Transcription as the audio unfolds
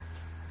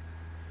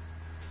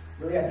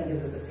really, I think,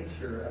 gives us a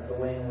picture of the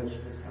way in which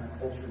this kind of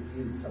culture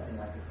views something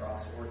like the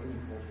cross, or any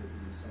culture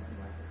views something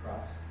like the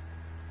cross.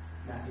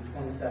 Matthew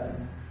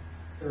 27,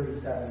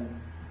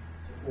 37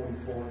 to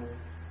 44.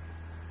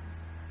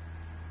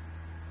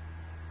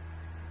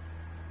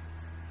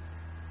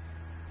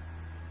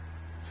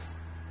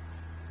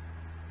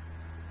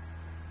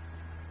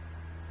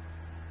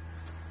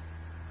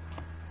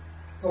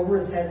 Over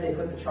his head they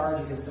put the charge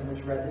against him,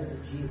 which read, "This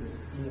is Jesus,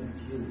 the King of the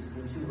Jews."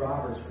 And 2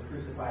 robbers were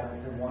crucified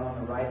with him, one on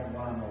the right and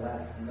one on the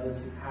left. And those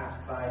who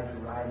passed by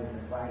derided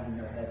him, wagging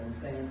their heads and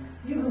saying,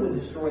 "You who would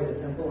destroy the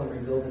temple and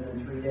rebuild it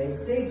in 3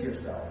 days, save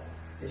yourself.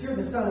 If you're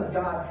the Son of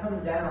God, come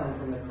down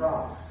from the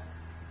cross."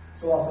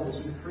 So also the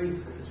chief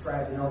priests with the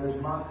scribes and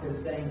elders mocked him,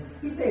 saying,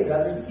 "He saved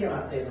others, he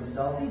cannot save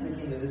himself. He's the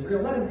King of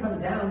Israel. Let him come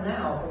down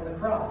now from the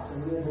cross,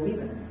 and we will believe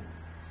in him.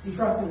 If you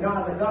trust in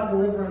God, let God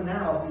deliver him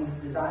now if he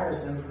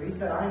desires him, for he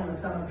said, 'I am the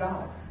Son of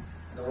God.'"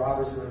 And the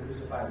robbers who were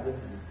crucified with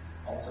him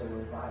also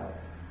reviled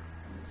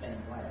him in the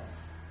same way.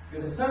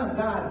 "You're the Son of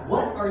God.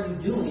 What are you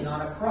doing on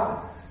a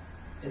cross?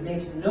 It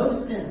makes no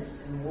sense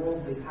in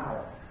worldly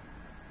power."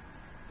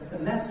 But the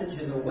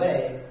message and the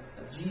way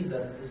of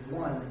Jesus is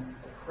one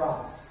of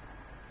cross.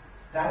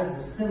 That is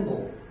the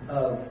symbol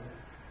of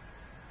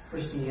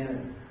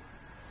Christianity.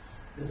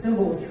 The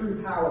symbol of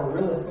true power,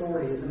 real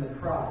authority, is in the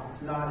cross.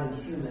 It's not in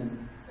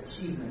human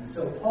achievement.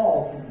 So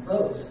Paul can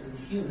boast in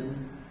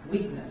human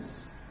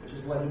weakness, which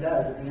is what he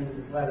does at the end of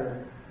this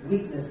letter.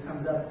 Weakness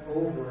comes up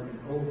over and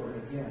over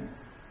again.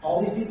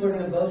 All these people are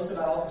going to boast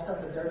about all the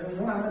stuff that they're doing. You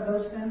know what I'm going to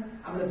boast in?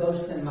 I'm going to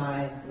boast in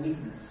my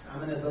weakness. I'm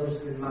going to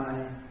boast in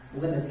my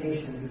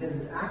limitation, because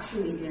it's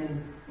actually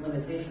in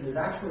limitation, it's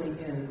actually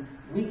in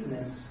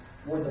weakness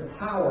where the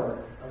power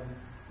of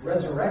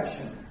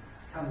resurrection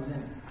comes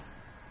in.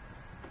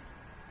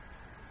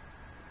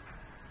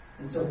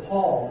 And so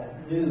Paul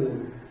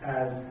knew,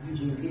 as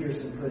Eugene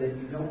Peterson put it,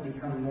 you don't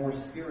become more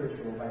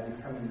spiritual by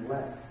becoming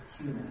less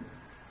human.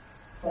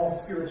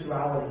 False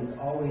spirituality is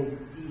always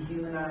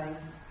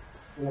dehumanize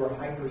or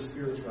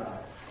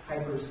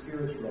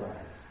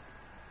hyper-spiritualize.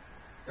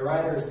 They're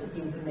either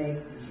seeking to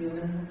make the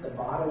human, the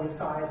bodily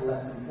side,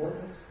 less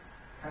important,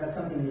 kind of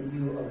something that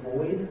you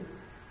avoid,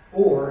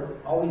 or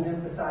always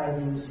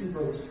emphasizing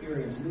super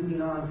experience,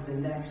 moving on to the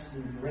next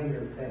and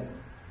greater thing.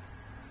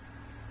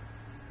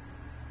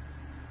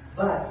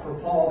 But for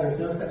Paul, there's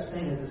no such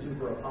thing as a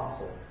super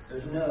apostle.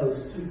 There's no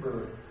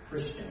super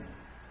Christian.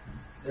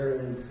 There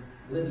is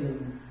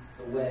living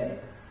the way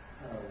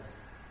of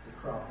the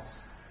cross.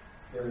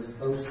 There is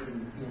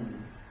boasting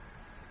in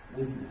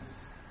weakness.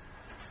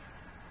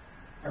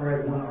 I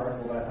read one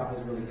article that I thought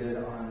was really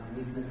good on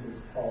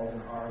weaknesses, Paul's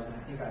and ours, and I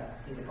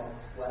think it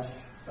helps flesh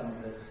some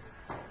of this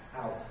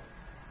out.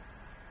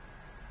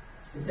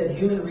 It said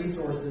human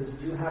resources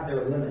do have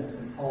their limits,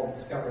 and Paul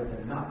discovered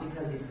them, not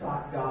because he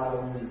sought God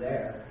only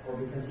there, or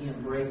because he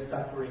embraced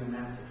suffering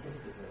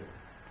masochistically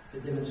to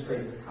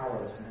demonstrate his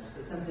powerlessness,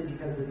 but simply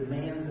because the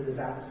demands of his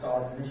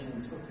apostolic mission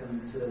took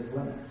him to those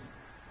limits.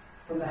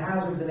 From the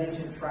hazards of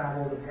ancient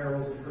travel, the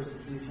perils of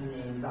persecution,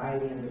 the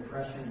anxiety and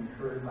depression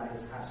incurred by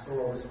his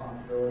pastoral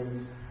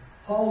responsibilities,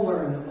 Paul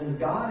learned that when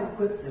God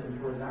equipped him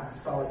for his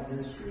apostolic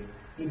ministry,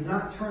 he did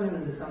not turn him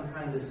into some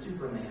kind of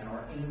Superman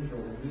or angel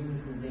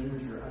immune from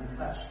danger,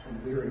 untouched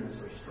from weariness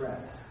or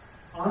stress.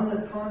 On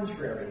the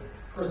contrary,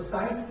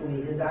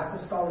 precisely his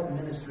apostolic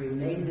ministry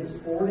made his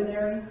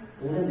ordinary,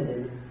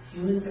 limited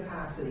human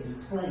capacities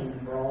plain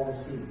for all to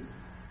see.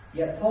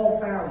 Yet Paul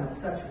found that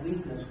such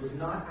weakness was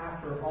not,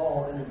 after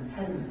all, an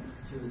impediment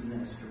to his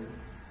ministry.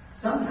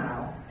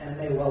 Somehow, and it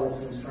may well have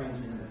seemed strange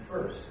to him at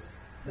first,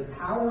 the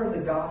power of the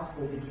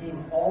gospel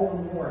became all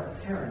the more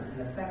apparent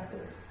and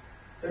effective.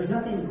 There's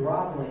nothing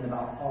groveling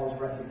about Paul's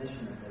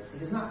recognition of this. He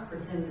does not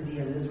pretend to be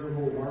a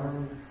miserable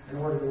worm in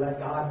order to let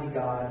God be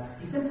God.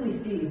 He simply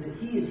sees that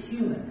he is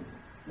human,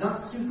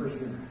 not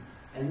superhuman,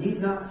 and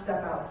need not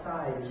step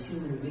outside his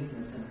human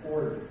weakness in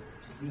order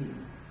to be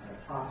an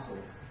apostle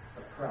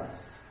of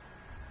Christ.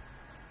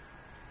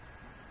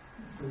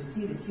 So we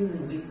see that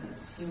human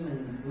weakness,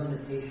 human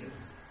limitation,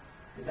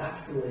 is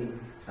actually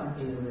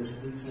something in which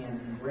we can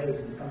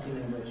embrace and something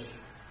in which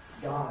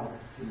God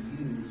can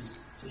use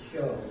to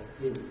show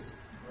his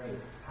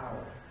great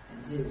power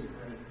and his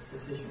great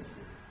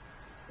sufficiency.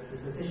 But the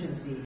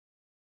sufficiency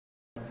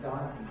of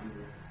God can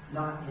do,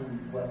 not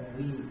in what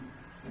we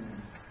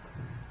can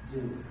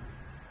do.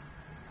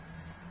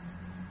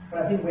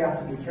 But I think we have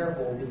to be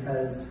careful,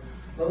 because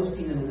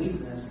boasting in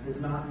weakness does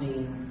not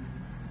mean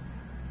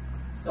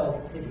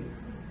self-pity.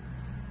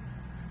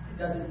 It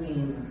doesn't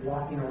mean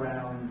walking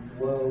around,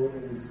 woe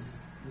is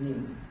me.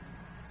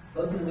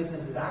 Boasting in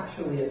weakness is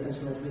actually a sense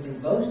in which we can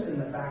boast in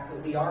the fact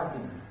that we are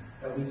human,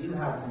 that we do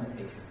have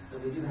limitations,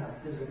 that we do have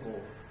physical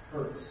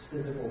hurts,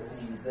 physical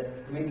pains, that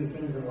there may be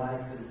things in life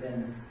that have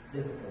been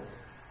difficult.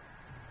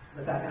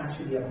 But that can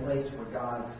actually be a place where God's